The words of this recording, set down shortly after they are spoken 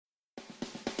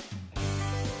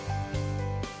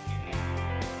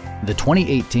the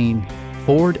 2018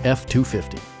 Ford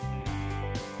F-250.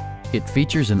 It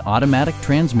features an automatic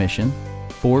transmission,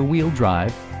 four-wheel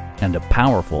drive, and a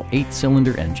powerful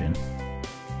 8-cylinder engine.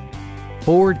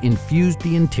 Ford infused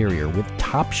the interior with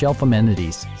top-shelf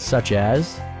amenities such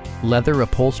as leather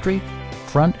upholstery,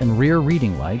 front and rear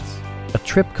reading lights, a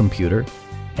trip computer,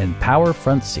 and power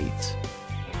front seats.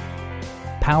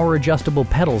 Power adjustable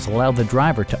pedals allow the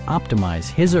driver to optimize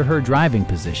his or her driving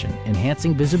position,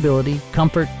 enhancing visibility,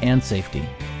 comfort, and safety.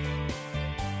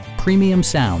 Premium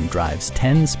sound drives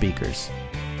 10 speakers,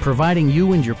 providing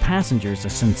you and your passengers a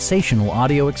sensational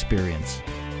audio experience.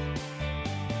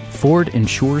 Ford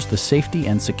ensures the safety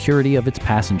and security of its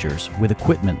passengers with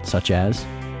equipment such as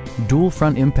dual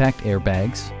front impact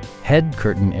airbags, head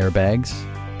curtain airbags,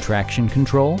 traction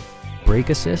control, brake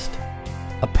assist,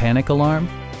 a panic alarm,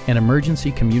 an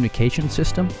emergency communication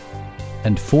system,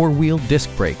 and four-wheel disc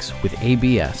brakes with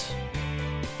ABS.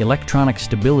 Electronic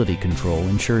stability control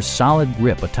ensures solid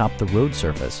grip atop the road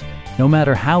surface, no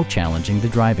matter how challenging the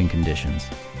driving conditions.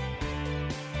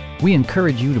 We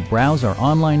encourage you to browse our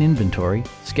online inventory,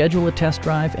 schedule a test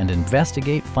drive, and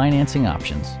investigate financing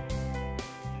options.